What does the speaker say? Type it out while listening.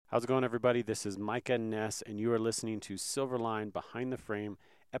How's it going, everybody? This is Micah Ness, and you are listening to Silverline Behind the Frame,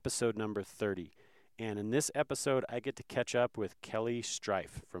 episode number 30. And in this episode, I get to catch up with Kelly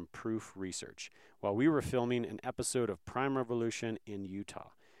Strife from Proof Research while we were filming an episode of Prime Revolution in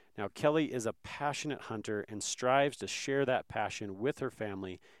Utah. Now, Kelly is a passionate hunter and strives to share that passion with her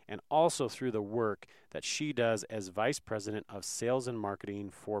family and also through the work that she does as Vice President of Sales and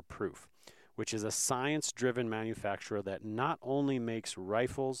Marketing for Proof, which is a science-driven manufacturer that not only makes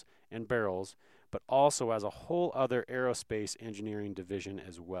rifles and barrels, but also has a whole other aerospace engineering division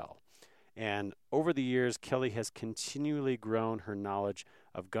as well. And over the years, Kelly has continually grown her knowledge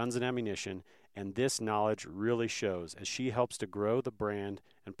of guns and ammunition, and this knowledge really shows as she helps to grow the brand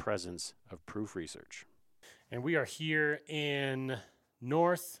and presence of Proof Research. And we are here in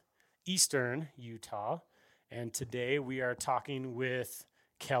northeastern Utah, and today we are talking with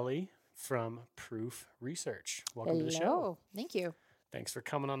Kelly from Proof Research. Welcome to the show. Hello. Thank you. Thanks for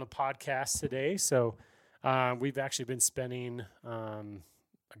coming on the podcast today. So we've actually been spending a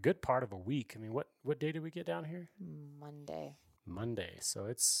good part of a week. I mean, what day did we get down here? Monday. So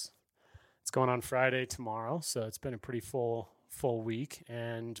it's going on Friday tomorrow. So it's been a pretty full week.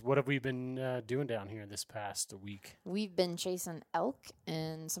 And what have we been doing down here this past week? We've been chasing elk,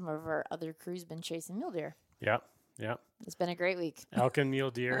 and some of our other crew's been chasing mule deer. Yeah. It's been a great week. Elk and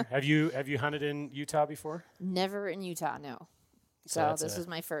mule deer. Have you hunted in Utah before? Never in Utah, no. So this was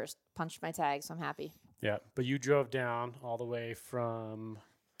my first. Punched my tag, so I'm happy. Yeah, but you drove down all the way from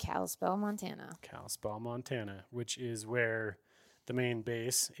Kalispell, Montana. Which is where the main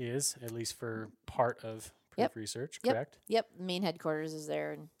base is, at least for part of Proof Research, correct? Yep. The main headquarters is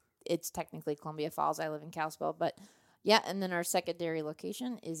there, and it's technically Columbia Falls. I live in Kalispell, but yeah, and then our secondary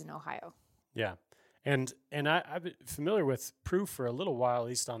location is in Ohio. Yeah. And I've been familiar with Proof for a little while, at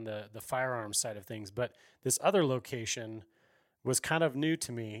least on the firearms side of things, but this other location was kind of new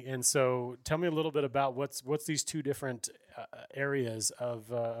to me. And so tell me a little bit about what's these two different areas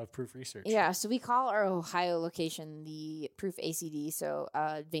of Proof Research. Yeah, so we call our Ohio location the Proof ACD, so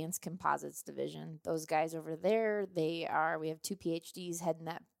Advanced Composites Division. Those guys over there, we have 2 PhDs heading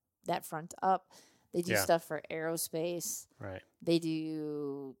that front up. They do stuff for aerospace. Right. They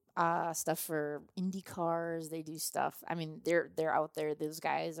do stuff for Indy cars. They do stuff. I mean, they're out there. Those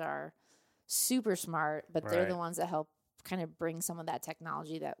guys are super smart, but they're the ones that help kind of bring some of that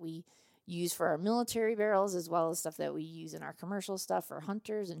technology that we use for our military barrels, as well as stuff that we use in our commercial stuff for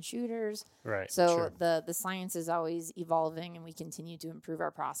hunters and shooters. Right. So sure. the science is always evolving, and we continue to improve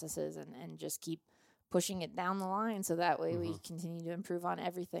our processes and just keep pushing it down the line, so that way we continue to improve on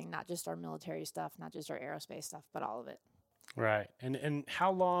everything, not just our military stuff, not just our aerospace stuff, but all of it. Right. And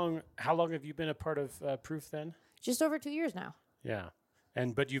how long have you been a part of Proof then? Just over 2 years now. Yeah.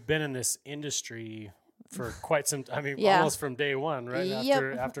 But you've been in this industry for quite some, almost from day one, right?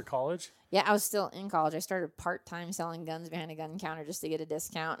 After college? Yeah, I was still in college. I started part-time selling guns behind a gun counter just to get a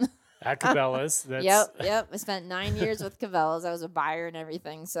discount. At Cabela's. Yep. I spent 9 years with Cabela's. I was a buyer and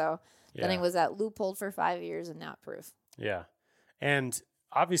everything. So then I was at Loophole for 5 years and now at Proof. Yeah. And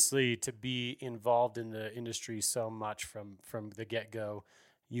obviously to be involved in the industry so much from the get-go,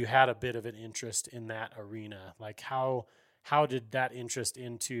 you had a bit of an interest in that arena. Like how did that interest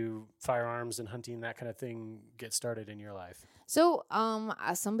into firearms and hunting, that kind of thing, get started in your life? So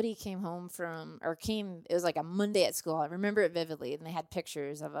somebody came home it was like a Monday at school. I remember it vividly, and they had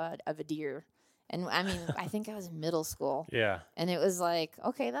pictures of a deer. And I mean, I think I was in middle school. Yeah. And it was like,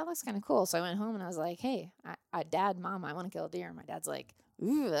 okay, that looks kind of cool. So I went home and I was like, hey, Dad, Mom, I want to kill a deer. And my dad's like,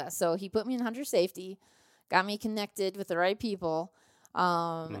 ooh. So he put me in hunter safety, got me connected with the right people.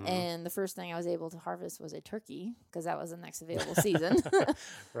 And the first thing I was able to harvest was a turkey, because that was the next available season.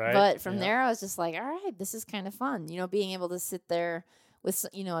 Right. But from there, I was just like, all right, this is kind of fun. Being able to sit there with,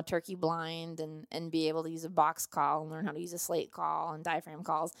 a turkey blind and be able to use a box call and learn how to use a slate call and diaphragm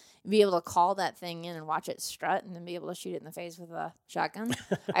calls, and be able to call that thing in and watch it strut and then be able to shoot it in the face with a shotgun.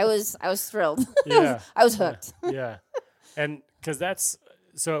 I was thrilled. Yeah. I was hooked. Yeah. And because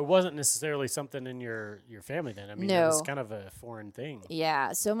so it wasn't necessarily something in your family then. I mean, No. It was kind of a foreign thing.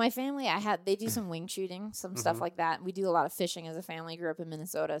 Yeah. So my family, they do some wing shooting, some stuff like that. We do a lot of fishing as a family. Grew up in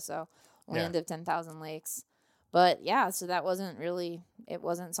Minnesota, so land of 10,000 lakes. But yeah, so that wasn't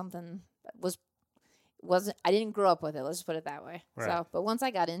something that wasn't, I didn't grow up with it. Let's just put it that way. Right. So, but once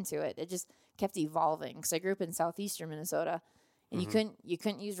I got into it, it just kept evolving, because I grew up in southeastern Minnesota, and you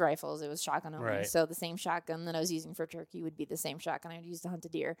couldn't use rifles. It was shotgun only. Right. So the same shotgun that I was using for turkey would be the same shotgun I would use to hunt a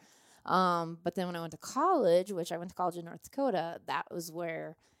deer. But then when I went to college, which I went to college in North Dakota, that was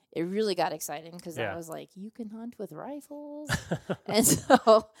where it really got exciting because Yeah. I was like, you can hunt with rifles. And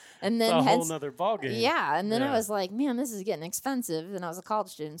so, and then it's a whole nother ballgame. Yeah. And then I Yeah. was like, man, this is getting expensive. And I was a college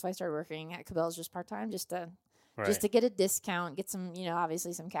student. So I started working at Cabela's just part-time just to get a discount, get some,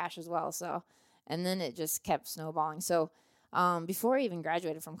 obviously some cash as well. So, and then it just kept snowballing. So, before I even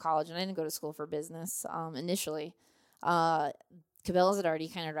graduated from college, and I didn't go to school for business, initially, Cabela's had already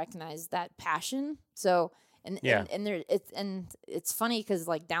kind of recognized that passion. So, and it's funny because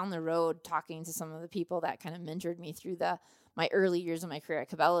like down the road, talking to some of the people that kind of mentored me through my early years of my career at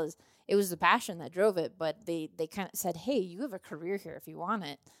Cabela's, it was the passion that drove it. But they kind of said, "Hey, you have a career here if you want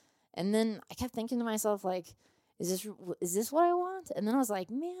it." And then I kept thinking to myself, like, is this what I want? And then I was like,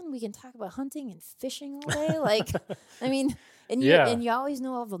 man, we can talk about hunting and fishing all day. Like, I mean, and you always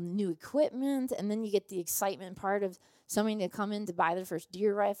know all the new equipment, and then you get the excitement part of somebody to come in to buy their first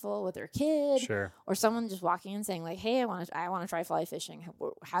deer rifle with their kid, Sure. or someone just walking in saying like, hey, I want to try fly fishing.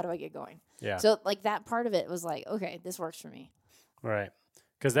 How do I get going? Yeah. So like that part of it was like, okay, this works for me. Right.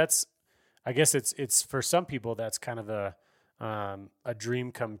 Because I guess it's for some people that's kind of a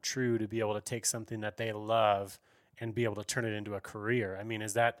dream come true to be able to take something that they love and be able to turn it into a career. I mean,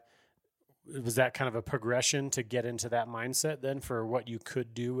 was that kind of a progression to get into that mindset then for what you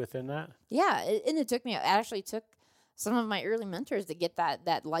could do within that? Yeah. And it actually took some of my early mentors to get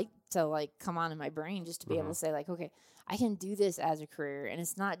that light to like come on in my brain, just to be able to say like, okay, I can do this as a career. And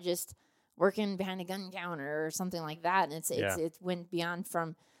it's not just working behind a gun counter or something like that. And it went beyond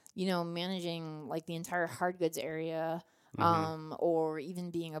from, managing like the entire hard goods area, or even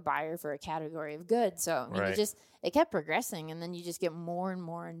being a buyer for a category of goods. So I mean, it kept progressing, and then you just get more and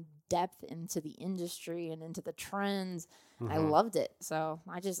more in depth into the industry and into the trends. I loved it. So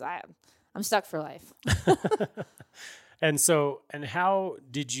I'm stuck for life. And how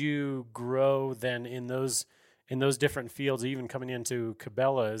did you grow then in those different fields, even coming into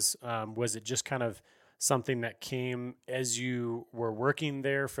Cabela's? Was it just kind of something that came as you were working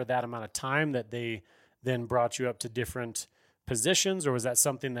there for that amount of time that they then brought you up to different positions, or was that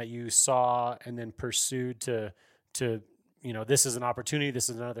something that you saw and then pursued to this is an opportunity, this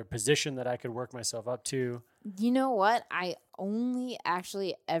is another position that I could work myself up to? You know what? I only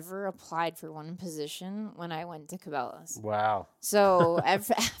actually ever applied for one position when I went to Cabela's. Wow. So and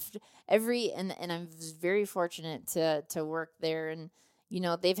I'm very fortunate to work there, and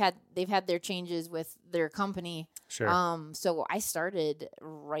they've had their changes with their company. Sure. So I started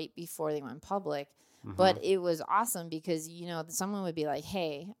right before they went public, but it was awesome because someone would be like,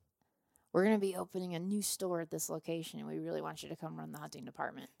 "Hey, we're going to be opening a new store at this location, and we really want you to come run the hunting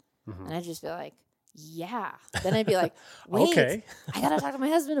department." And I'd just be like, yeah. Then I'd be like, wait, okay. I got to talk to my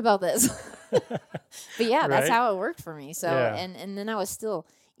husband about this. But yeah, that's how it worked for me. So, and then I was still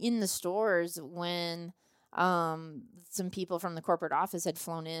in the stores when some people from the corporate office had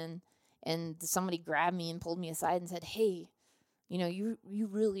flown in, and somebody grabbed me and pulled me aside and said, hey, you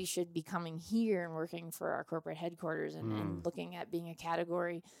really should be coming here and working for our corporate headquarters and looking at being a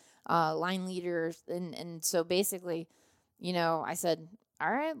category line leader. And so basically, I said,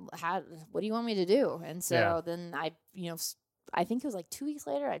 all right, what do you want me to do? And so then I think it was like 2 weeks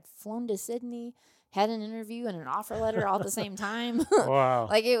later, I'd flown to Sydney, had an interview and an offer letter all at the same time. Wow.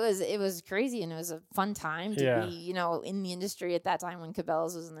 Like it was crazy, and it was a fun time to be, in the industry at that time when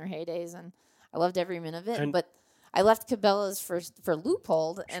Cabela's was in their heydays, and I loved every minute of it. But I left Cabela's for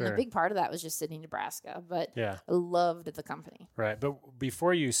Loophole, and a big part of that was just Sydney, Nebraska. But I loved the company. Right. But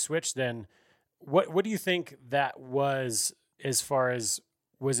before you switched then, what do you think that was as far as,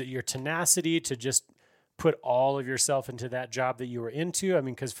 was it your tenacity to just put all of yourself into that job that you were into? I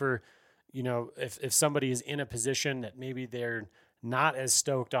mean, because for, if somebody is in a position that maybe they're not as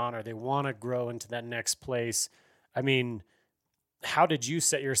stoked on, or they want to grow into that next place, I mean, how did you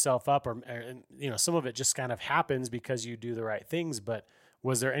set yourself up? Or some of it just kind of happens because you do the right things, but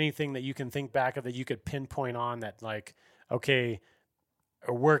was there anything that you can think back of that you could pinpoint on that, like, okay,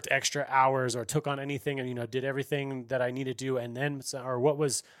 or worked extra hours or took on anything and, did everything that I needed to do, and then, or what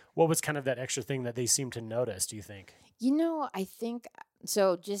was kind of that extra thing that they seemed to notice, do you think? I think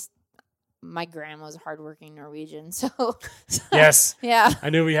so. Just my grandma was a hardworking Norwegian. So yes. Yeah.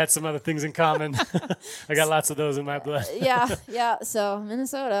 I knew we had some other things in common. I got lots of those in my blood. Yeah. So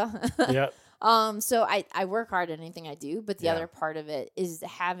Minnesota. Yep. So I work hard at anything I do, but the other part of it is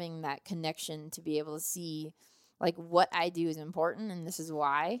having that connection to be able to see like what I do is important, and this is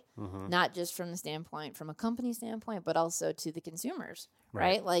why, not just from a company standpoint, but also to the consumers,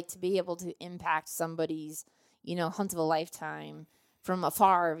 right? Like to be able to impact somebody's, hunt of a lifetime from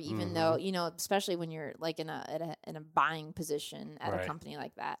afar, even though, especially when you're like in a buying position at a company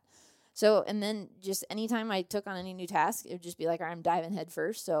like that. So, and then just anytime I took on any new task, it would just be like, I'm diving head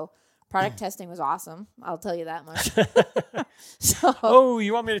first. So product testing was awesome. I'll tell you that much. So, oh,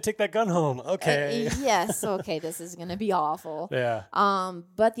 you want me to take that gun home? Okay. Yes. Okay. This is going to be awful. Yeah.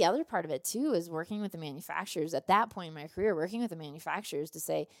 But the other part of it too is working with the manufacturers at that point in my career, working with the manufacturers to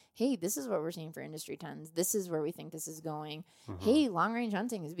say, hey, this is what we're seeing for industry trends. This is where we think this is going. Hey, long range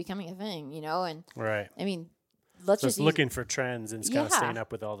hunting is becoming a thing, and right. I mean, let's just looking for trends and kind of staying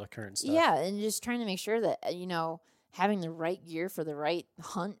up with all the current stuff. Yeah. And just trying to make sure that, having the right gear for the right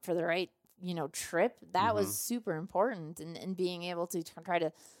hunt, for the right, trip, that was super important. And being able to try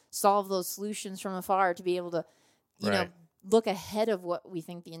to solve those solutions from afar to be able to, look ahead of what we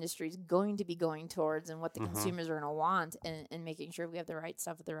think the industry is going to be going towards and what the consumers are going to want and making sure we have the right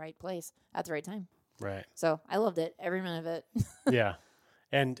stuff at the right place at the right time. Right. So I loved it, every minute of it. Yeah.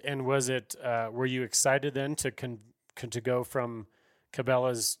 And was it, were you excited then to go from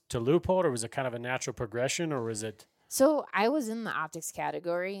Cabela's to Leupold, or was it kind of a natural progression, or was it? So I was in the optics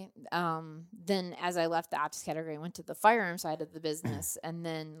category. Then as I left the optics category, I went to the firearm side of the business, and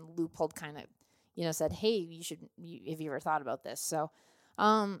then Leupold kind of, said, hey, have you ever thought about this? So,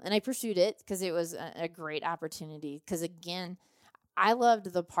 and I pursued it because it was a great opportunity. Because again, I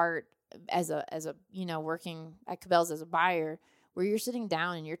loved the part as a working at Cabela's as a buyer, where you're sitting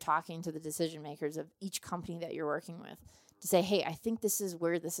down and you're talking to the decision makers of each company that you're working with to say, hey, I think this is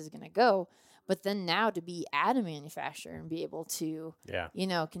where this is going to go. But then now to be at a manufacturer and be able to,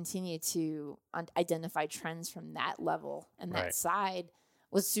 continue to identify trends from that level and that side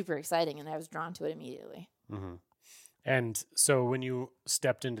was super exciting. And I was drawn to it immediately. Mm-hmm. And so when you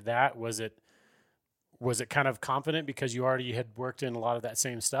stepped into that, was it kind of confident because you already had worked in a lot of that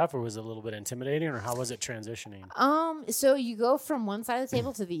same stuff, or was it a little bit intimidating, or how was it transitioning? So you go from one side of the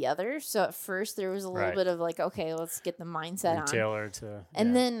table to the other. So at first there was a little bit of like, okay, let's get the mindset retailer on.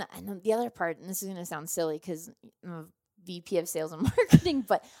 And then the other part, and this is going to sound silly because I'm a VP of sales and marketing,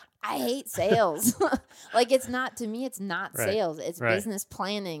 but I hate sales. Like to me, it's not sales. It's business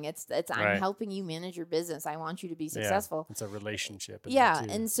planning. It's I'm helping you manage your business. I want you to be successful. It's a relationship.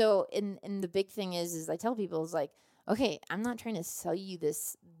 And so, and the big thing is I tell people is like, okay, I'm not trying to sell you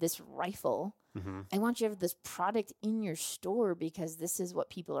this rifle. I want you to have this product in your store because this is what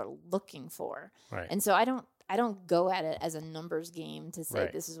people are looking for. Right. And so I don't go at it as a numbers game to say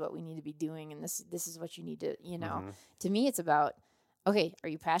this is what we need to be doing and this is what you need to, To me, it's about, okay, are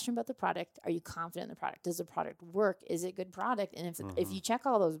you passionate about the product? Are you confident in the product? Does the product work? Is it a good product? And if you check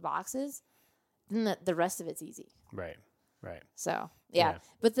all those boxes, then the rest of it's easy. Right. So, yeah.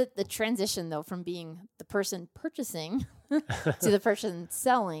 But the transition, though, from being the person purchasing to the person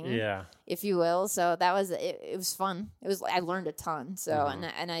selling, if you will. So that was, it was fun. I learned a ton. So,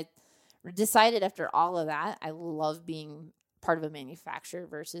 and I decided after all of that, I love being part of a manufacturer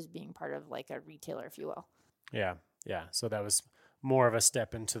versus being part of like a retailer, if you will. Yeah. So that was more of a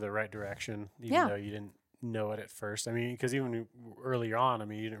step into the right direction, even though you didn't know it at first. I mean, because even earlier on,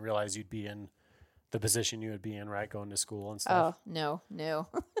 you didn't realize you'd be in the position you would be in, right? Going to school and stuff. Oh, no.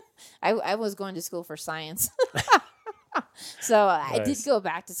 I was going to school for science. So I did go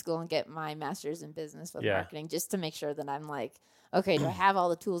back to school and get my master's in business with marketing just to make sure that I'm like, okay, do I have all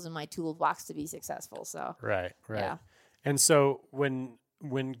the tools in my toolbox to be successful? So Right. Yeah. And so when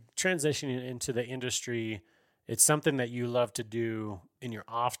transitioning into the industry, it's something that you love to do in your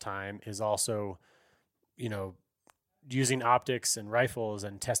off time is also, using optics and rifles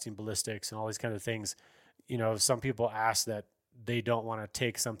and testing ballistics and all these kind of things. Some people ask that they don't want to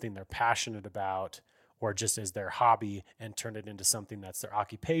take something they're passionate about or just as their hobby and turn it into something that's their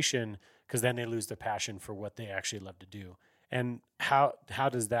occupation, because then they lose the passion for what they actually love to do. And how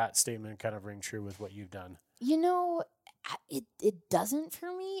does that statement kind of ring true with what you've done? It doesn't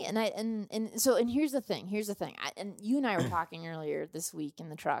for me. And here's the thing. And you and I were talking earlier this week in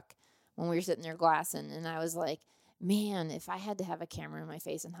the truck when we were sitting there glassing, and I was like, man, if I had to have a camera in my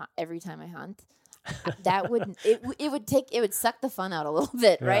face and every time I hunt, that would it would suck the fun out a little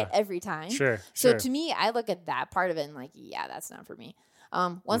bit, right? Every time. Sure. So to me, I look at that part of it and like, yeah, that's not for me.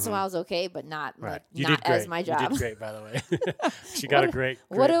 Once in a while is okay, but not like you not did great. as my job. You did great, by the way. She got a great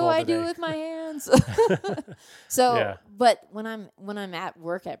what do goal I today. do with my hands? So, but when I'm at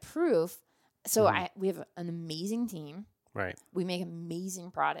work at Proof, so we have an amazing team. Right. We make amazing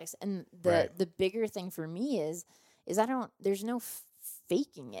products, and the bigger thing for me is there's no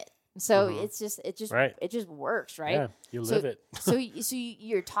faking it. So it just works, right? Yeah, you live it. so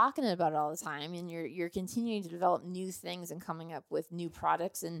you're talking about it all the time, and you're continuing to develop new things and coming up with new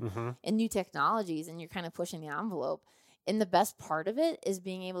products and new technologies, and you're kind of pushing the envelope. And the best part of it is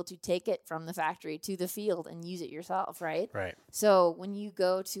being able to take it from the factory to the field and use it yourself, right? Right. So when you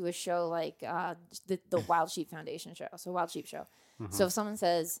go to a show like the Wild Sheep Foundation show, so Wild Sheep Show. Mm-hmm. So if someone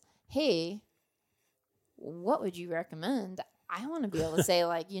says, hey, what would you recommend? I want to be able to say,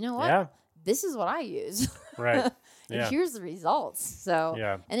 like, you know what? Yeah. This is what I use. Right. And here's the results. So,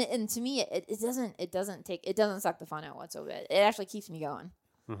 and to me, it doesn't suck the fun out whatsoever. It actually keeps me going.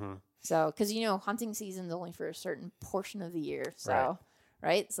 Mm-hmm. So, because, hunting season's only for a certain portion of the year. So,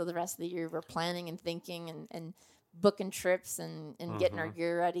 right? So the rest of the year we're planning and thinking and booking trips and getting our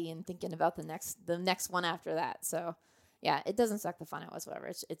gear ready and thinking about the next one after that. So, yeah, it doesn't suck the fun out whatsoever.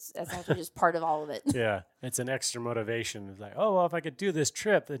 It's actually just part of all of it. Yeah, it's an extra motivation. It's like, oh, well, if I could do this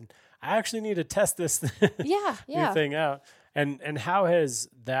trip, then I actually need to test this new thing out. And how has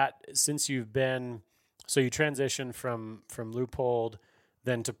that, since you've been, so you transitioned from Leupold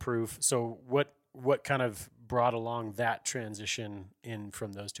then to Proof. So what kind of brought along that transition in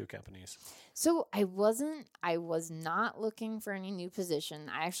from those two companies? So I was not looking for any new position.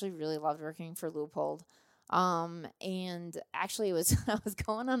 I actually really loved working for Leupold. And actually I was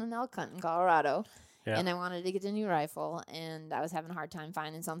going on an elk hunt in Colorado and I wanted to get a new rifle and I was having a hard time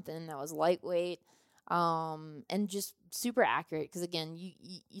finding something that was lightweight, and just super accurate. Cause again,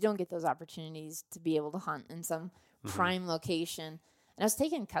 you don't get those opportunities to be able to hunt in some prime location. And I was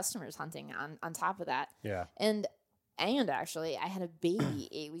taking customers hunting on top of that. Yeah. And actually I had a baby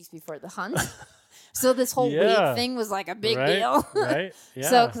 8 weeks before the hunt. So this whole weight thing was like a big deal. Right. Yeah.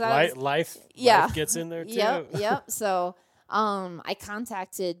 So, cause life gets in there too. Yep. So, I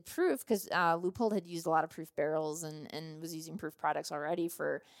contacted Proof because Leupold had used a lot of Proof barrels and was using Proof products already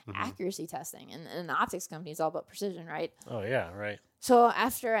for accuracy testing. And an optics company is all about precision, right? Oh, yeah, right. So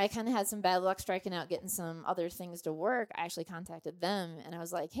after I kind of had some bad luck striking out, getting some other things to work, I actually contacted them and I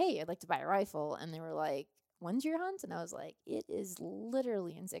was like, hey, I'd like to buy a rifle. And they were like, when's your hunt? And I was like, it is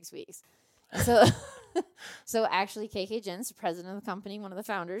literally in 6 weeks. So actually KK Jens, the president of the company, one of the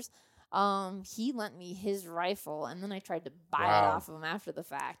founders, he lent me his rifle and then I tried to buy it off of him after the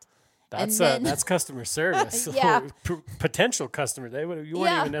fact. That's customer service. Yeah. Potential customer. You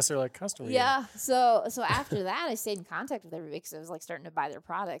weren't even necessarily a customer. Yeah. So after that, I stayed in contact with everybody because I was like starting to buy their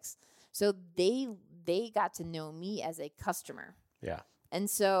products. So they got to know me as a customer. Yeah. And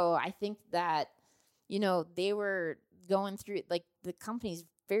so I think that, they were going through, like, the company's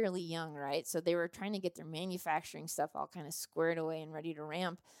fairly young, right? So they were trying to get their manufacturing stuff all kind of squared away and ready to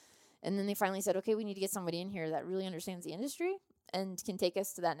ramp. And then they finally said, okay, we need to get somebody in here that really understands the industry and can take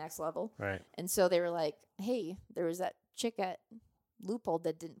us to that next level. Right. And so they were like, hey, there was that chick at Leupold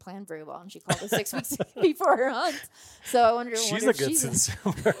that didn't plan very well, and she called us 6 weeks before her hunt. So I wonder she's a good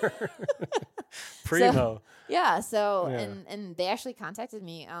consumer. Primo. And they actually contacted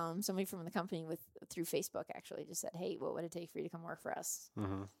me, somebody from the company through Facebook actually just said, hey, what would it take for you to come work for us?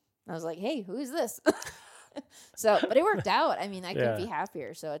 Mm-hmm. And I was like, hey, who is this? But it worked out. I mean, I couldn't be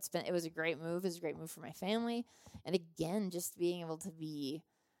happier. So it was a great move. It was a great move for my family. And again, just being able to be,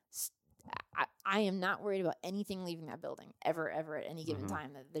 I am not worried about anything leaving that building ever at any given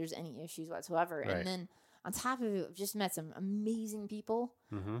time, that there's any issues whatsoever. Right. And then on top of it, I've just met some amazing people,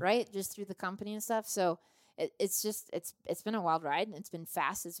 right? Just through the company and stuff. So it's been a wild ride and it's been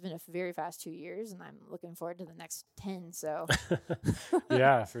fast. It's been a very fast 2 years and I'm looking forward to the next 10. So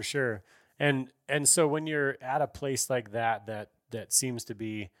yeah, for sure. And so when you're at a place like that seems to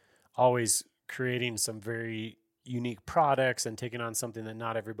be always creating some very unique products and taking on something that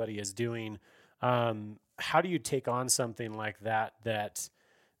not everybody is doing, how do you take on something like that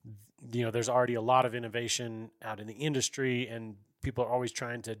there's already a lot of innovation out in the industry and people are always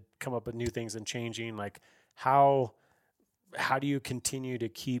trying to come up with new things and changing? Like how do you continue to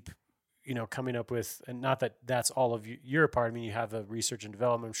keep coming up with, and not that that's all of your part. I mean, you have a research and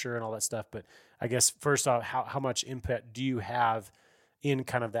development, I'm sure, and all that stuff. But I guess first off, how much impact do you have in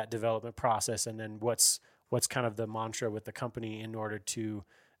kind of that development process? And then what's kind of the mantra with the company in order to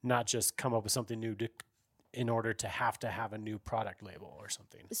not just come up with something new in order to have a new product label or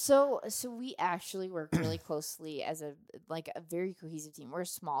something? So we actually work really closely as a very cohesive team. We're a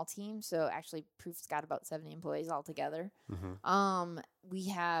small team. So actually Proof's got about 70 employees altogether. Mm-hmm. We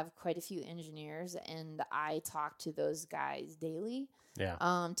have quite a few engineers and I talk to those guys daily.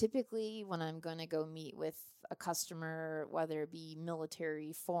 Yeah. Typically when I'm going to go meet with a customer, whether it be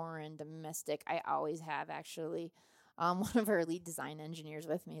military, foreign, domestic, I always have actually one of our lead design engineers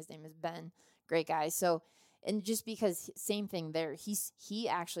with me. His name is Ben. Great guy. So, and just because same thing there, he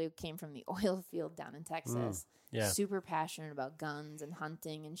actually came from the oil field down in Texas. Yeah. Super passionate about guns and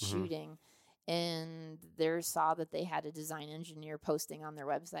hunting and shooting. and they saw that they had a design engineer posting on their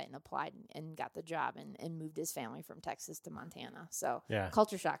website and applied and got the job and moved his family from Texas to Montana. So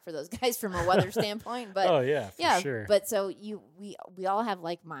culture shock for those guys from a weather standpoint. But sure. But so we all have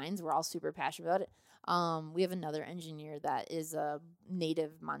like minds. We're all super passionate about it. We have another engineer that is a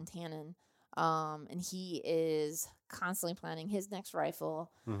native Montanan. And he is constantly planning his next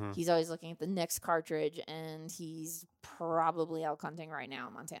rifle. He's always looking at the next cartridge, and he's probably elk hunting right now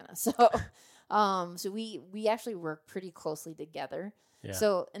in Montana. So, so we actually work pretty closely together. Yeah.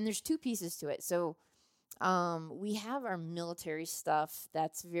 So, and there's two pieces to it. So, we have our military stuff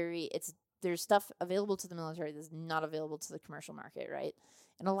that's there's stuff available to the military that's not available to the commercial market, right?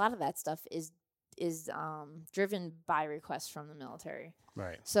 And a lot of that stuff is driven by requests from the military.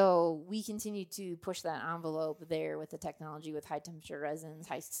 Right. So we continue to push that envelope there with the technology, with high temperature resins,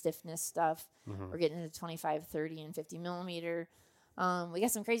 high stiffness stuff. We're getting into 25, 30, and 50 millimeter. We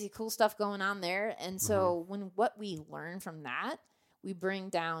got some crazy cool stuff going on there. And so what we learn from that, we bring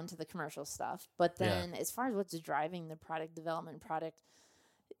down to the commercial stuff. But then as far as what's driving the product development,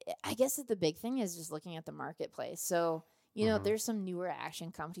 I guess that the big thing is just looking at the marketplace. So you know, there's some newer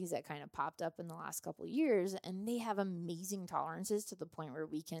action companies that kind of popped up in the last couple of years, and they have amazing tolerances to the point where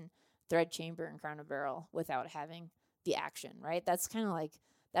we can thread chamber and crown a barrel without having the action, right? That's kind of like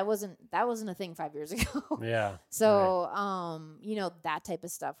that wasn't a thing 5 years ago. Yeah. So, you know, that type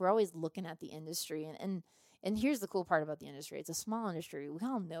of stuff. We're always looking at the industry, and here's the cool part about the industry. It's a small industry. We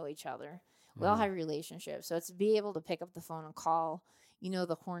all know each other. We all have relationships. So it's to be able to pick up the phone and call, you know,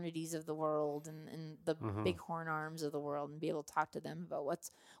 the Hornadies of the world and the big horn arms of the world, and be able to talk to them about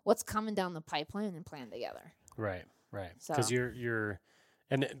what's coming down the pipeline and plan together. Right. So. Because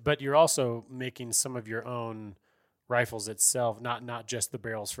but you're also making some of your own rifles itself, not just the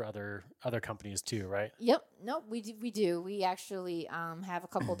barrels for other companies too, right? Yep. Nope. We do. We actually have a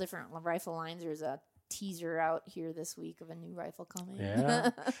couple different rifle lines. There's a teaser out here this week of a new rifle coming.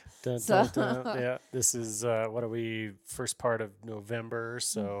 Yeah. Dun, So- dun, dun. Yeah. This is what are we, first part of November?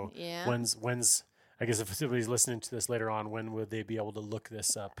 So Yeah. when's I guess if somebody's listening to this later on, when would they be able to look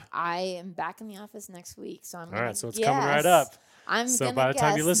this up? I am back in the office next week, so I'm All gonna right, so it's coming right up. So by the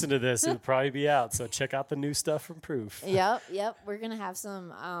time you guess. listen to this, it'll probably be out. So check out the new stuff from Proof. Yep. We're gonna have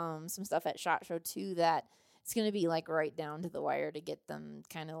some stuff at SHOT Show too that it's gonna be like right down to the wire to get them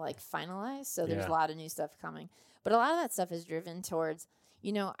kind of like finalized. So there's Yeah. a lot of new stuff coming, but a lot of that stuff is driven towards,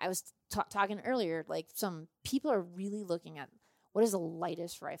 you know, I was talking earlier, like some people are really looking at what is the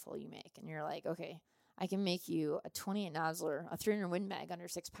lightest rifle you make, and you're like, okay, I can make you a 28 Nosler, a 300 Win Mag under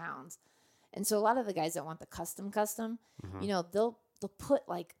 6 pounds. And so a lot of the guys that want the custom, you know, they'll put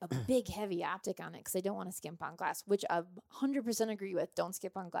like a big heavy optic on it because they don't want to skimp on glass, which I 100% agree with. Don't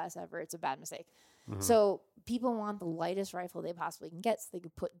skip on glass ever. It's a bad mistake. So people want the lightest rifle they possibly can get so they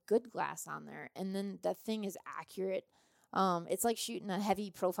can put good glass on there. And then that thing is accurate. It's like shooting a heavy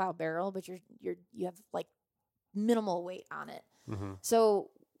profile barrel, but you have like minimal weight on it.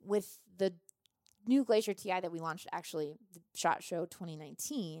 So with the new Glacier TI that we launched, actually the SHOT Show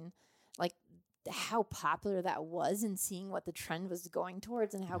 2019, like how popular that was, and seeing what the trend was going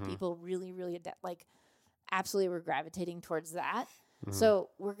towards, and how people really, really absolutely were gravitating towards that. So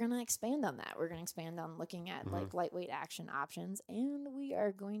we're going to expand on that. We're going to expand on looking at like lightweight action options, and we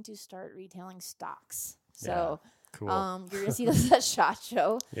are going to start retailing stocks. So Cool. you're gonna see this at SHOT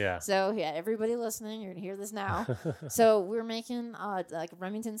Show. Yeah. So yeah, everybody listening, you're gonna hear this now. So we're making like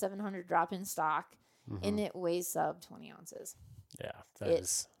Remington 700 drop-in stock, and it weighs sub 20 ounces. Yeah,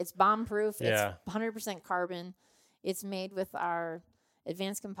 It's bomb proof. Yeah. It's 100% carbon. It's made with our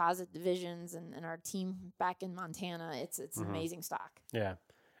advanced composite divisions and our team back in Montana. It's amazing stock. Yeah,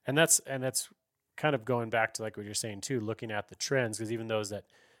 and that's kind of going back to like what you're saying too, looking at the trends, because even those that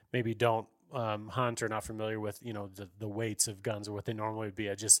maybe don't hunt or not familiar with, you know, the weights of guns or what they normally would be,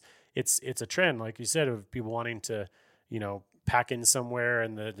 it's a trend, like you said, of people wanting to, you know, pack in somewhere,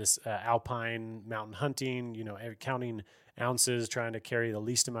 and this alpine mountain hunting, you know, counting ounces, trying to carry the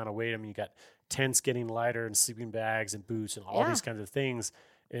least amount of weight. I mean, you got tents getting lighter, and sleeping bags and boots and all these kinds of things.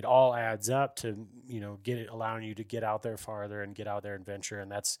 It all adds up to, you know, allowing you to get out there farther and get out there and venture. And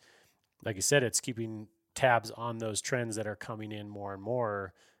that's, like you said, it's keeping tabs on those trends that are coming in more and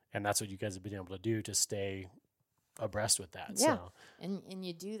more. And that's what you guys have been able to do to stay abreast with that. Yeah. So. And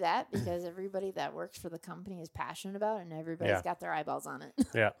you do that because everybody that works for the company is passionate about it, and everybody's got their eyeballs on it.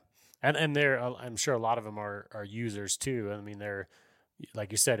 Yeah. And they're, I'm sure a lot of them are users too. I mean, they're,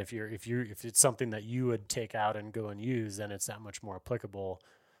 like you said, if it's something that you would take out and go and use, then it's that much more applicable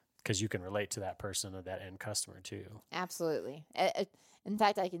because you can relate to that person or that end customer too. Absolutely. In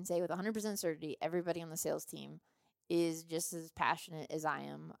fact, I can say with 100% certainty, everybody on the sales team is just as passionate as I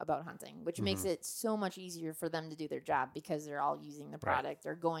am about hunting, which makes it so much easier for them to do their job because they're all using the product.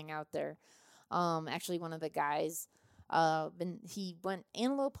 They're going out there. Actually, one of the guys, he went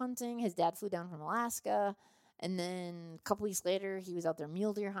antelope hunting. His dad flew down from Alaska. And then a couple weeks later, he was out there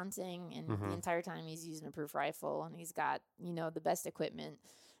mule deer hunting. And the entire time he's using a Proof rifle. And he's got, the best equipment,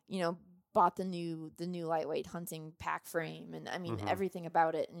 bought the new lightweight hunting pack frame. And I mean, everything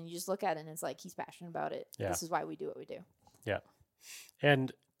about it. And you just look at it and it's like, he's passionate about it. Yeah. This is why we do what we do. Yeah.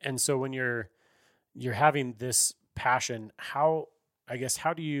 And so when you're having this passion, how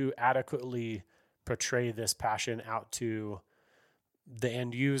do you adequately portray this passion out to the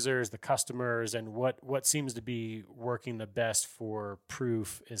end users, the customers, and what seems to be working the best for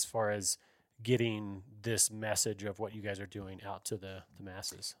Proof as far as getting this message of what you guys are doing out to the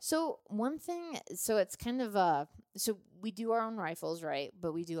masses? So one thing, it's kind of so we do our own rifles, right?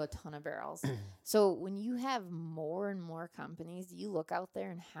 But we do a ton of barrels. So when you have more and more companies, you look out there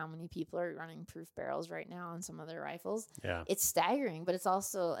and how many people are running Proof barrels right now on some of their rifles. Yeah, it's staggering, but it's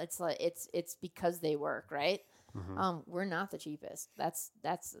also it's because they work, right? We're not the cheapest. That's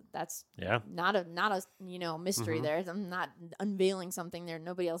not a mystery there. I'm not unveiling something there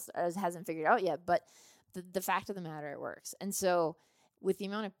nobody else hasn't figured out yet, but the fact of the matter, it works. And so with the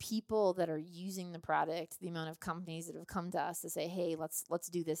amount of people that are using the product, the amount of companies that have come to us to say, hey, let's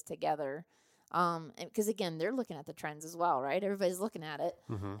do this together. Because again, they're looking at the trends as well, right? Everybody's looking at it.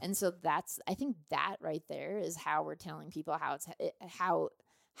 And so I think that right there is how we're telling people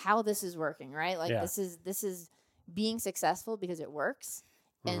how this is working, right? Like this is being successful because it works.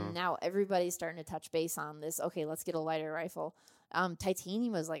 And now everybody's starting to touch base on this. Okay, let's get a lighter rifle.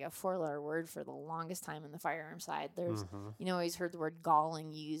 Titanium was like a 4-letter word for the longest time in the firearm side. There's, always heard the word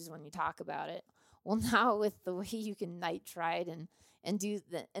galling used when you talk about it. Well, now with the way you can nitride and do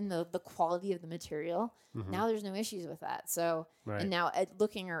the quality of the material, now there's no issues with that. So, and now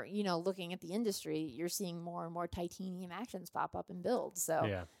looking at the industry, you're seeing more and more titanium actions pop up and build.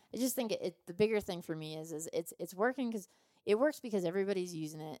 So I just think the bigger thing for me is it's working because it works because everybody's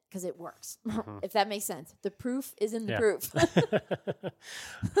using it because it works. If that makes sense. The proof is in the proof.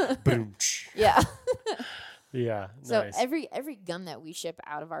 Yeah. Yeah. So nice. Every gun that we ship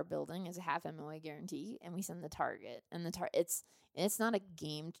out of our building is a half MOA guarantee, and we send the target. And it's not a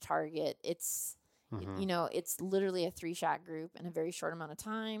gamed target. It's it's literally a 3-shot group in a very short amount of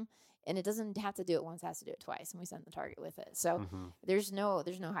time. And it doesn't have to do it once; it has to do it twice, and we send the target with it. So there's no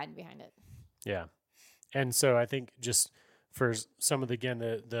hiding behind it. Yeah, and so I think just for some of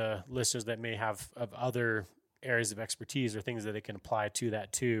the listeners that may have of other areas of expertise or things that they can apply to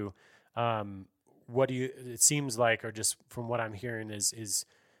that too, it seems like, or just from what I'm hearing, is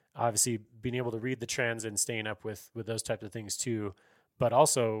obviously being able to read the trends and staying up with those types of things too, but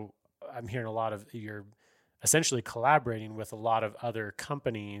also I'm hearing a lot of you're essentially collaborating with a lot of other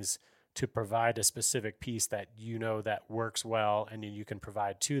companies to provide a specific piece that that works well, and then you can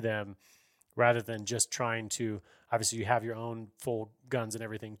provide to them, rather than just trying to, obviously you have your own full guns and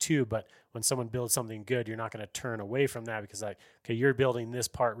everything too, but when someone builds something good, you're not going to turn away from that because okay, you're building this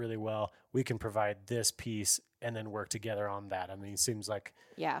part really well, we can provide this piece and then work together on that. I mean, it seems like,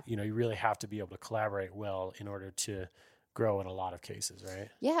 you really have to be able to collaborate well in order to grow in a lot of cases, right?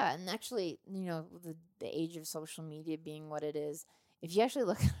 Yeah, and actually, the age of social media being what it is, if you actually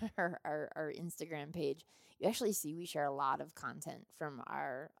look at our Instagram page, you actually see we share a lot of content from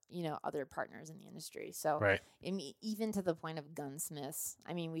our, other partners in the industry. So even to the point of gunsmiths,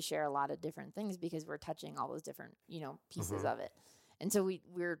 I mean, we share a lot of different things because we're touching all those different, pieces of it. And so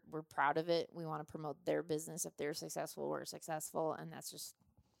we're proud of it. We want to promote their business. If they're successful, we're successful. And that's just,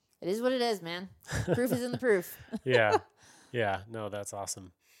 it is what it is, man. Proof is in the proof. Yeah. Yeah. No, that's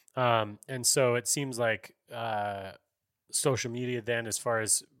awesome. And so it seems like, social media then, as far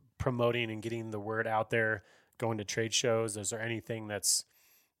as promoting and getting the word out there, going to trade shows, is there anything that's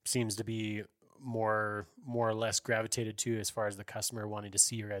seems to be more or less gravitated to as far as the customer wanting to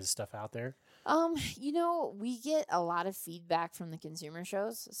see your guys' stuff out there? We get a lot of feedback from the consumer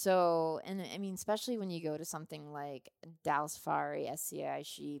shows. So, and I mean, especially when you go to something like Dallas Safari, SCI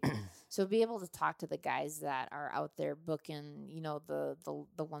Sheep. So be able to talk to the guys that are out there booking, the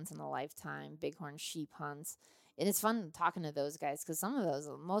once in a lifetime bighorn sheep hunts. And it's fun talking to those guys because some of those,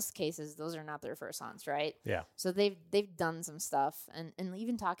 in most cases, those are not their first hunts, right? Yeah. So they've done some stuff, and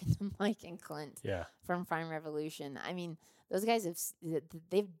even talking to Mike and Clint from Prime Revolution. I mean, those guys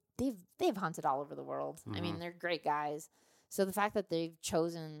they've hunted all over the world. I mean, they're great guys. So the fact that they've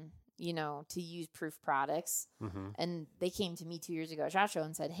chosen, to use Proof products. And they came to me 2 years ago at SHOT Show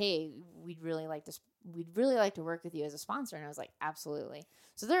and said, hey, we'd really like to work with you as a sponsor. And I was like, absolutely.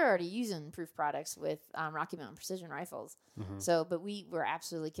 So they're already using Proof products with Rocky Mountain Precision Rifles. So, but we were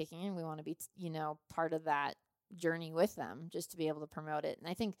absolutely kicking in. We want to be, part of that journey with them just to be able to promote it. And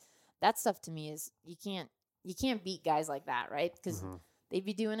I think that stuff to me is you can't beat guys like that, right? Because they'd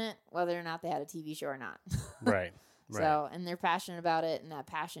be doing it whether or not they had a TV show or not. Right. So, and they're passionate about it, and that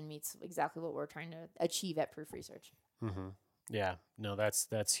passion meets exactly what we're trying to achieve at Proof Research. Yeah, no,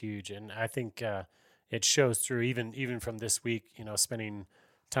 that's huge. And I think it shows through even from this week, spending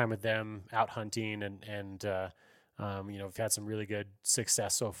time with them out hunting and we've had some really good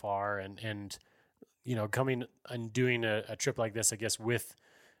success so far and coming and doing a trip like this, I guess, with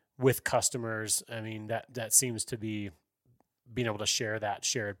customers. I mean, that seems to be being able to share that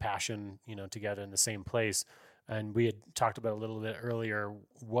shared passion, together in the same place. And we had talked about a little bit earlier,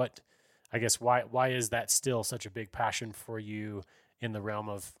 why is that still such a big passion for you in the realm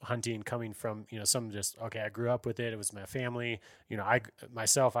of hunting, coming from, some just, okay, I grew up with it. It was my family. I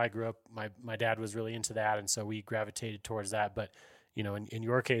grew up, my dad was really into that. And so we gravitated towards that. But, in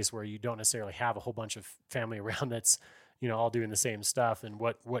your case where you don't necessarily have a whole bunch of family around that's, all doing the same stuff, and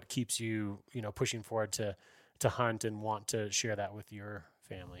what keeps you, pushing forward to hunt and want to share that with your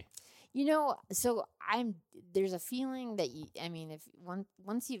family? So there's a feeling that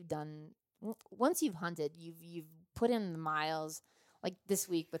once you've hunted, you've put in the miles. Like this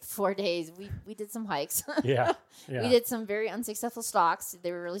week with 4 days, we did some hikes. Yeah. We did some very unsuccessful stalks.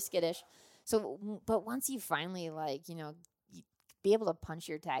 They were really skittish. So, but once you finally be able to punch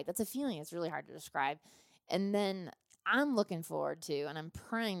your tag, that's a feeling. It's really hard to describe. And then I'm looking forward to, and I'm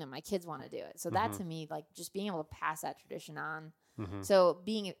praying that my kids want to do it. So that to me, just being able to pass that tradition on. So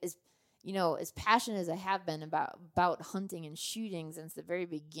being as passionate as I have been about hunting and shooting since the very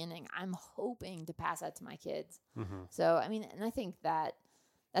beginning, I'm hoping to pass that to my kids. So, and I think that's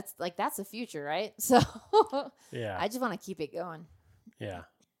the future, right? So yeah, I just want to keep it going. Yeah.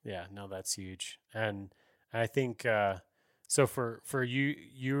 No, that's huge. And I think, so for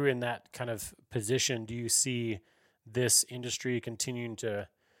you in that kind of position, do you see this industry continuing to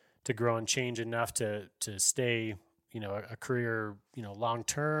grow and change enough to stay, a career, long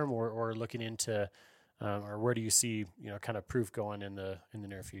term, or looking into, or where do you see, kind of Proof going in the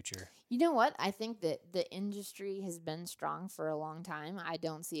near future? You know what? I think that the industry has been strong for a long time. I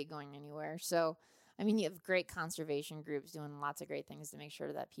don't see it going anywhere. So, you have great conservation groups doing lots of great things to make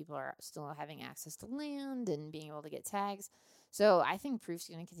sure that people are still having access to land and being able to get tags. So I think Proof's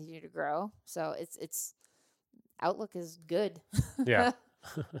going to continue to grow. So its outlook is good. Yeah.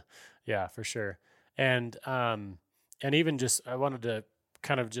 Yeah, for sure. And even just, I wanted to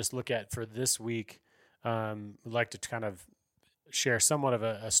kind of just look at for this week, would like to kind of share somewhat of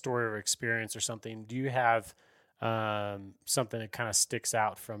a story or experience or something. Do you have something that kind of sticks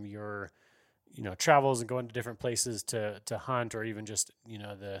out from your, travels and going to different places to hunt, or even just,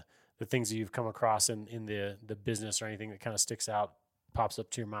 the things that you've come across in the business, or anything that kind of sticks out, pops up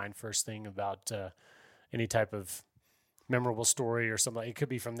to your mind first thing about any type of memorable story or something? It could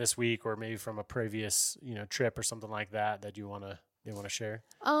be from this week or maybe from a previous, trip or something like that you want to share.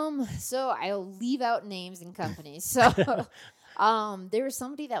 So I'll leave out names and companies. So, there was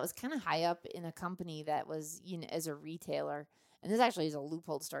somebody that was kind of high up in a company that was, as a retailer, and this actually is a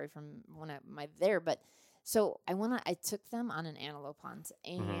loophole story from when I'm there. But so I took them on an antelope hunt,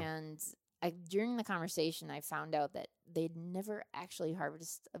 and during the conversation, I found out that they'd never actually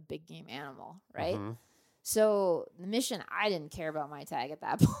harvested a big game animal, right? So the mission, I didn't care about my tag at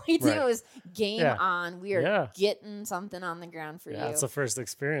that point. Right. It was game on. We are getting something on the ground for you. Yeah, it's the first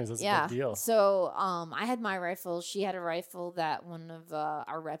experience. That's a big deal. So I had my rifle. She had a rifle that one of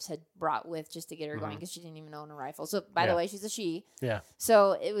our reps had brought with just to get her going because she didn't even own a rifle. So by the way, she's a she. Yeah.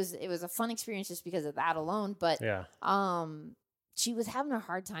 So it was a fun experience just because of that alone. But she was having a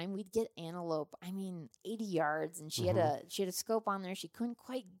hard time. We'd get antelope, 80 yards, and she had a scope on there. She couldn't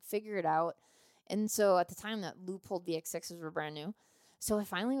quite figure it out. And so at the time that Leupold VX6s were brand new. So I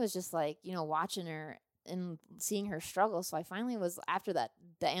finally was just watching her and seeing her struggle. So I finally was, after that,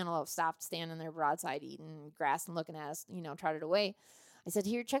 the antelope stopped standing there broadside eating grass and looking at us, trotted away. I said,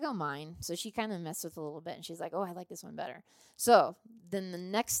 here, check out mine. So she kind of messed with it a little bit, and she's like, oh, I like this one better. So then the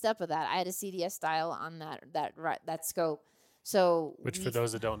next step of that, I had a CDS style on that scope. So which, for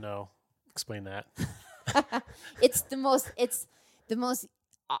those that don't know, explain that. It's the most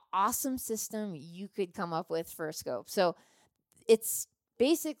awesome system you could come up with for a scope. So it's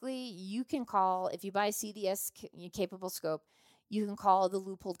basically, you can call, if you buy a CDS capable scope, you can call the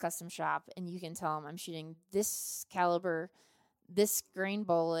Leupold Custom Shop and you can tell them, I'm shooting this caliber, this grain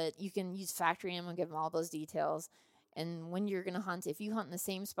bullet, you can use factory ammo, give them all those details. And when you're going to hunt, if you hunt in the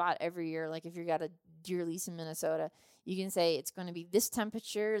same spot every year, like if you got a deer lease in Minnesota, you can say it's going to be this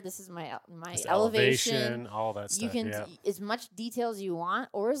temperature, this is my elevation, all that stuff. You can as much detail as you want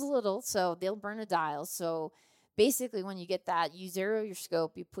or as little, so they'll burn a dial. So basically when you get that, you zero your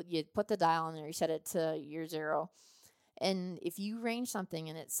scope, you put the dial in there, you set it to your zero. And if you range something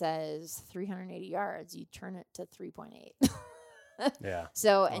and it says 380 yards, you turn it to 3.8. Yeah.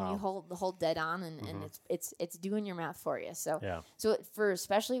 So and you hold dead on, and it's doing your math for you. So so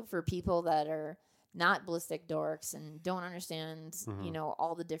especially for people that are not ballistic dorks and don't understand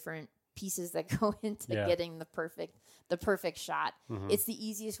all the different pieces that go into getting the perfect shot. It's the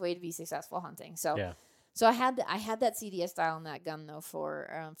easiest way to be successful hunting. So so I had that CDS dial on that gun though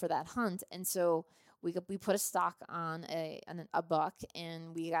for that hunt, and so we put a stock on a buck,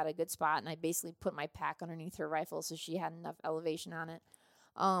 and we got a good spot, and I basically put my pack underneath her rifle so she had enough elevation on it.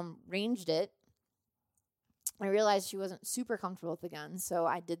 Ranged it. I realized she wasn't super comfortable with the gun, so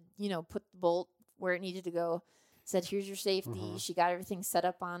I did, put the bolt where it needed to go. Said, "Here's your safety." She got everything set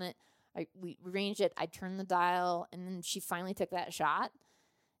up on it. We ranged it. I turned the dial, and then she finally took that shot.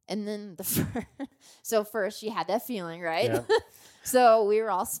 And then so first she had that feeling, right? Yeah. So we were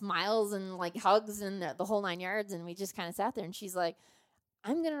all smiles and like hugs and the whole 9 yards. And we just kind of sat there, and she's like,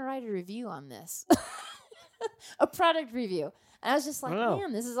 "I'm going to write a review on this," a product review. And I was just like,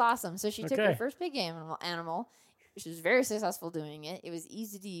 man, this is awesome. So she took her first big animal. She was very successful doing it. It was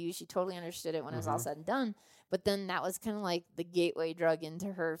easy to use. She totally understood it when it was all said and done. But then that was kind of like the gateway drug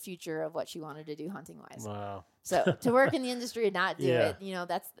into her future of what she wanted to do hunting wise. Wow. So to work in the industry and not do it,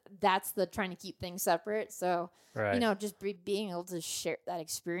 that's the trying to keep things separate. So, just being able to share that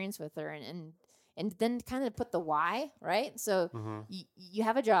experience with her and then kind of put the why, right? So you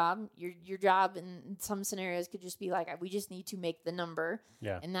have a job. Your job in some scenarios could just be like, we just need to make the number.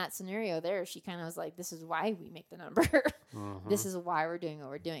 Yeah. In that scenario there, she kind of was like, this is why we make the number. This is why we're doing what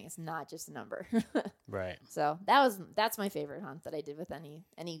we're doing. It's not just a number. Right. So that's my favorite hunt that I did with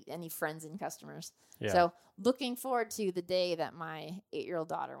any friends and customers. Yeah. So looking forward to the day that my 8-year-old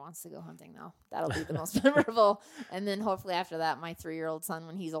daughter wants to go hunting, though. That'll be the most memorable. And then hopefully after that, my 3-year-old son,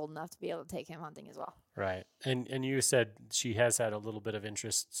 when he's old enough to be able to take him hunting as well. Right. And you said she has had a little bit of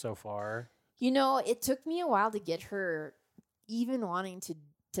interest so far. It took me a while to get her even wanting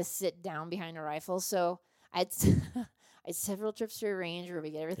to sit down behind a rifle. So I had several trips to a range where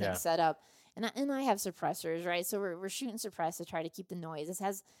we get everything set up. And I have suppressors, right? So we're shooting suppress to try to keep the noise.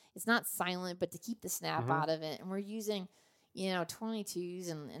 It's not silent, but to keep the snap out of it. And we're using,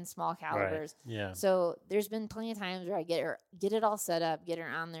 22s and small calibers. Right. Yeah. So there's been plenty of times where I get it all set up, get her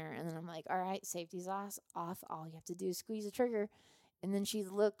on there, and then I'm like, all right, safety's off. All you have to do is squeeze the trigger. And then she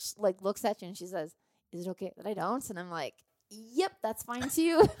looks at you and she says, "Is it okay that I don't?" And I'm like, "Yep, that's fine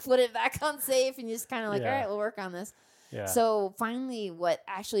too." Put it back on safe, and you just kind of like, all right, we'll work on this. Yeah. So finally, what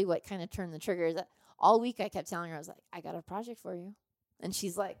kind of turned the trigger is that all week I kept telling her, I was like, "I got a project for you," and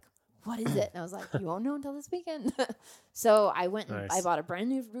she's like, "What is it?" And I was like, "You won't know until this weekend." So I went and I bought a brand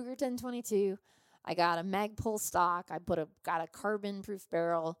new Ruger 1022. I got a Magpul stock. I got a carbon proof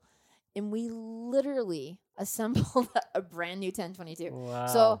barrel, and we literally assembled a brand new 1022. Wow.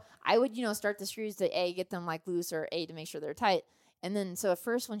 So I would, start the screws to get them like loose, or to make sure they're tight. And then, so at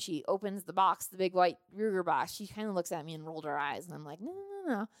first when she opens the box, the big white Ruger box, she kind of looks at me and rolled her eyes. And I'm like,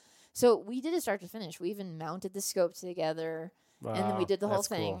 no. So we did it start to finish. We even mounted the scope together. Wow, and then we did the whole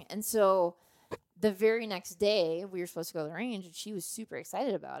thing. Cool. And so the very next day, we were supposed to go to the range, and she was super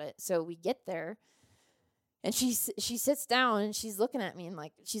excited about it. So we get there, and she sits down, and she's looking at me, and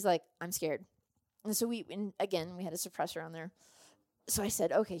she's like, "I'm scared." And so we had a suppressor on there. So I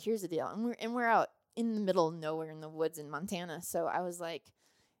said, "Okay, here's the deal." And we're out in the middle of nowhere in the woods in Montana. So I was like,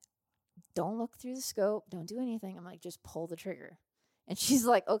 "Don't look through the scope. Don't do anything." I'm like, "Just pull the trigger." And she's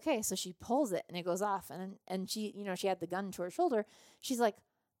like, "Okay." So she pulls it, and it goes off. And she, she had the gun to her shoulder. She's like,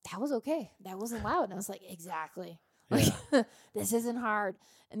 "That was okay. That wasn't loud." And I was like, "Exactly. Yeah. This isn't hard."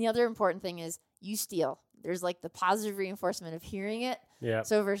 And the other important thing is you steal. There's the positive reinforcement of hearing it. Yeah.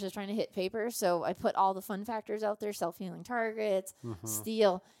 So versus trying to hit paper. So I put all the fun factors out there: self-healing targets,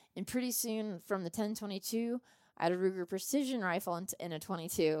 steal. And pretty soon from the 1022, I had a Ruger Precision rifle in a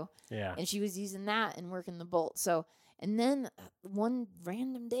 22. Yeah. And she was using that and working the bolt. So, and then one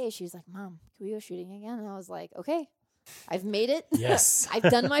random day, she was like, "Mom, can we go shooting again?" And I was like, "Okay, I've made it." Yes. I've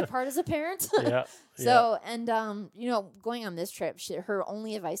done my part as a parent. Yeah. So, and, going on this trip, her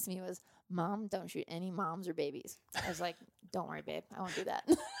only advice to me was, "Mom, don't shoot any moms or babies." I was like, "Don't worry, babe. I won't do that."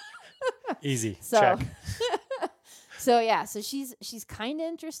 Easy. Check. So she's kind of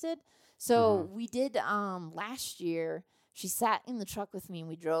interested. So we did last year she sat in the truck with me and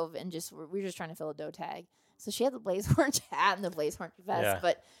we drove and we were just trying to fill a doe tag. So she had the blaze orange hat and the blaze orange vest,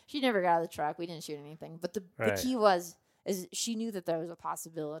 but she never got out of the truck. We didn't shoot anything. But the key is she knew that there was a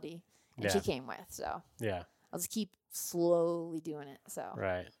possibility, and she came with. So I'll just keep slowly doing it. So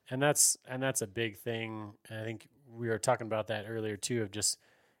right, and that's a big thing. I think we were talking about that earlier too, of just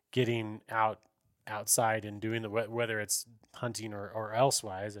getting outside and doing whether it's hunting or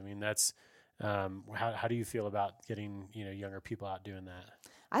elsewise. I mean, that's how do you feel about getting younger people out doing that?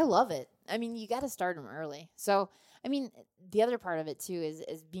 I love it. I mean, you got to start them early. So, I mean, the other part of it too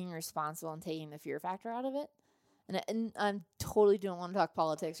is being responsible and taking the fear factor out of it. And I totally don't want to talk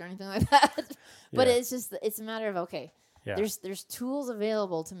politics or anything like that. But it's a matter of, okay, there's tools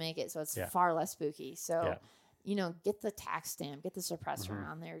available to make it so it's far less spooky. So, get the tax stamp, get the suppressor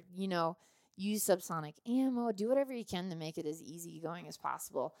on there, use subsonic ammo, do whatever you can to make it as easygoing as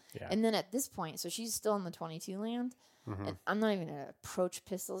possible. Yeah. And then at this point, so she's still in the 22 land. And I'm not even going to approach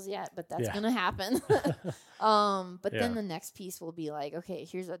pistols yet, but that's going to happen. But then the next piece will be like, okay,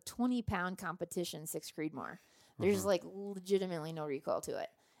 here's a 20-pound competition, 6 Creedmoor. There's like legitimately no recoil to it.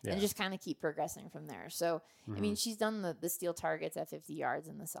 And just kind of keep progressing from there. So, I mean, she's done the steel targets at 50 yards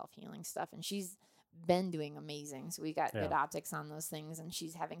and the self-healing stuff, and she's been doing amazing. So we got good optics on those things, and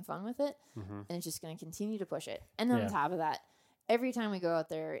she's having fun with it, and it's just going to continue to push it. And on top of that, every time we go out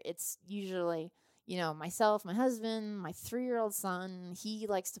there, it's usually, myself, my husband, my 3-year-old son, he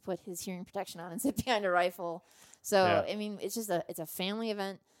likes to put his hearing protection on and sit behind a rifle. So, I mean, it's just it's a family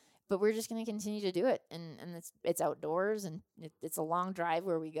event. But we're just going to continue to do it, and it's outdoors, and it's a long drive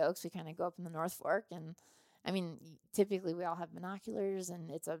where we go because we kind of go up in the North Fork, and I mean, typically we all have binoculars, and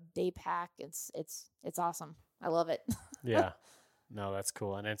it's a day pack. It's awesome. I love it. Yeah, no, that's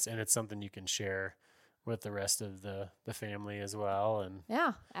cool, and it's something you can share with the rest of the family as well, and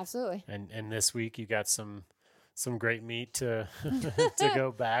yeah, absolutely. And this week you got some great meat to to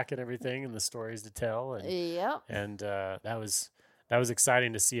go back and everything, and the stories to tell, and that was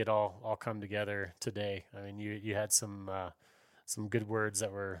exciting to see it all come together today. I mean, you had some good words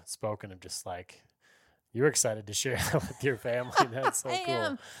that were spoken of, just like you're excited to share that with your family. That's so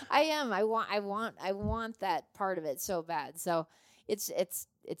cool. I am. I want that part of it so bad. So it's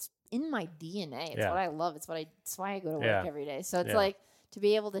in my DNA. It's what I love. It's why I go to work every day. So it's like to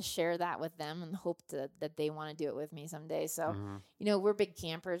be able to share that with them and hope that they want to do it with me someday. So, we're big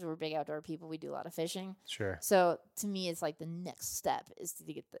campers. We're big outdoor people. We do a lot of fishing. Sure. So to me, it's like the next step is to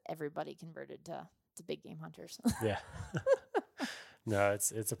get everybody converted to big game hunters. Yeah. No,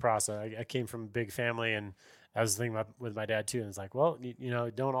 it's a process. I came from a big family, and I was thinking with my dad too. And it's like, well,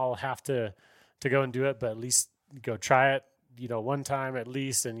 don't all have to go and do it, but at least go try it, one time at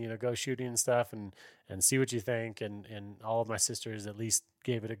least, and, go shooting and stuff and see what you think. And all of my sisters at least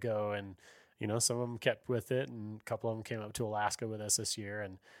gave it a go. And, some of them kept with it, and a couple of them came up to Alaska with us this year.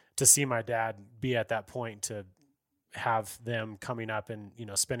 And to see my dad be at that point, to have them coming up and,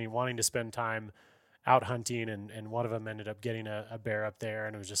 wanting to spend time out hunting. And one of them ended up getting a bear up there.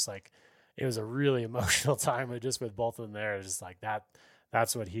 And it was just like, it was a really emotional time just with both of them there. It was just like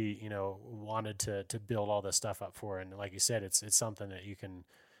that's what he, wanted to build all this stuff up for. And like you said, it's something that you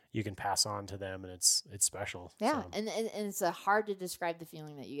can pass on to them, and it's special. Yeah. So. And it's hard to describe the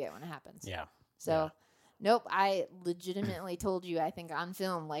feeling that you get when it happens. Yeah. So nope. I legitimately told you, I think on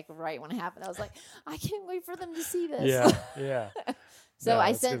film, like right when it happened, I was like, I can't wait for them to see this. Yeah. Yeah. So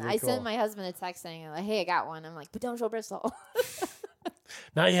I sent my husband a text saying like, hey, I got one. I'm like, but don't show Bristol.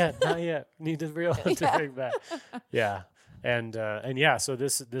 Not yet. Need to bring back. Yeah. And so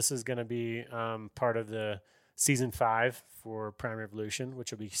this is going to be part of the season 5 for Prime Revolution,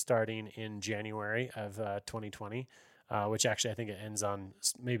 which will be starting in January of 2020, which actually I think it ends on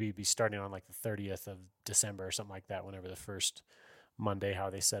maybe be starting on like the 30th of December or something like that, whenever the first Monday, how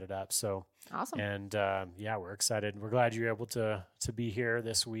they set it up. So awesome. And we're excited. We're glad you're able to be here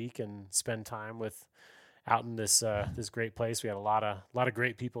this week and spend time out in this great place. We had a lot of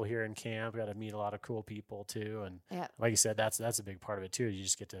great people here in camp. We got to meet a lot of cool people too, and like you said, that's a big part of it too. You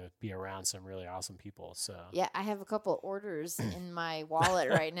just get to be around some really awesome people. So I have a couple orders in my wallet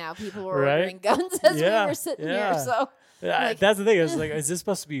right now. People were ordering guns as we were sitting here. So that's the thing. It's like, is this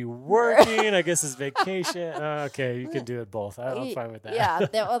supposed to be working? I guess it's vacation. Okay, you can do it both. I'm fine with that.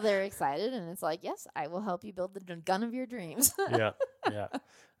 Yeah, they're excited, and it's like, yes, I will help you build the gun of your dreams. Yeah.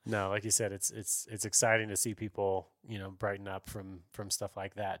 No, like you said, it's exciting to see people, brighten up from stuff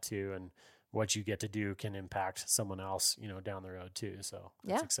like that too, and what you get to do can impact someone else, down the road too. So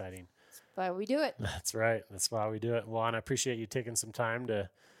that's exciting. That's why we do it. That's right. That's why we do it. Well, and I appreciate you taking some time to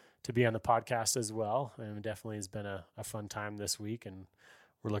be on the podcast as well. And it definitely has been a fun time this week, and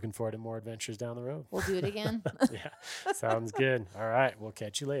We're looking forward to more adventures down the road. We'll do it again. Yeah, sounds good. All right, we'll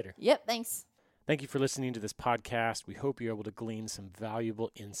catch you later. Yep, thanks. Thank you for listening to this podcast. We hope you're able to glean some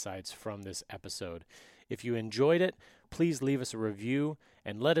valuable insights from this episode. If you enjoyed it, please leave us a review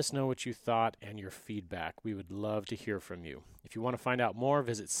and let us know what you thought and your feedback. We would love to hear from you. If you want to find out more,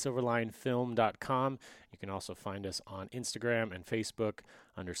 visit silverlinefilm.com. You can also find us on Instagram and Facebook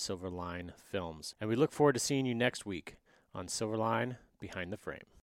under Silverline Films. And we look forward to seeing you next week on Silverline Behind the Frame.